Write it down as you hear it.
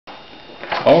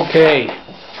Okay,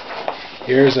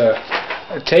 here's a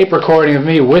tape recording of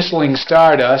me whistling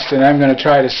Stardust, and I'm going to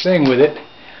try to sing with it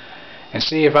and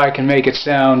see if I can make it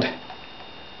sound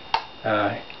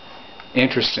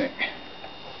interesting.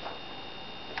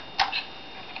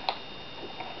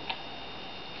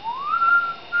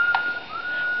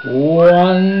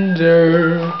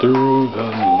 Wander through the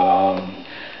long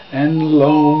and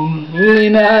lonely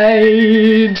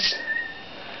nights,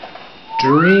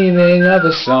 dreaming of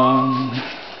a song.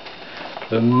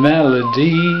 The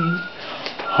melody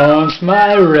haunts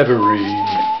my reverie,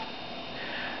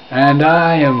 and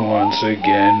I am once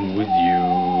again with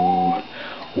you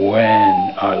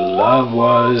when our love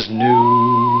was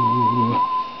new,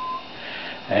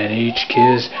 and each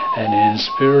kiss an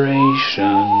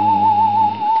inspiration.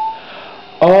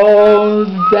 Oh,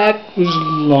 that was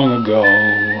long ago,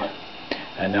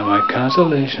 and now my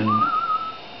consolation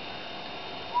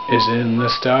is in the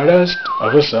stardust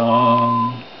of a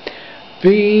song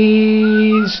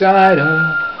beside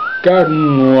a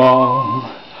garden wall.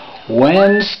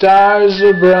 When stars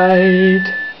are bright,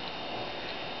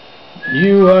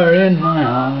 you are in my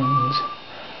arms.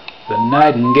 The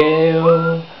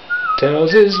nightingale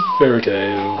tells his fairy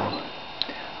tale,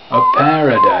 a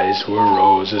paradise where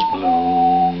roses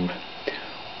bloom.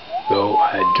 Though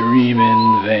I dream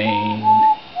in vain,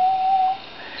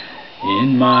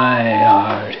 in my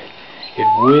heart it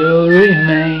will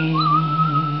remain,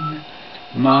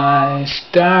 my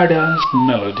stardust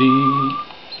melody,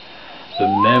 the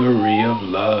memory of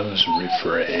love's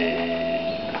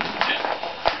refrain.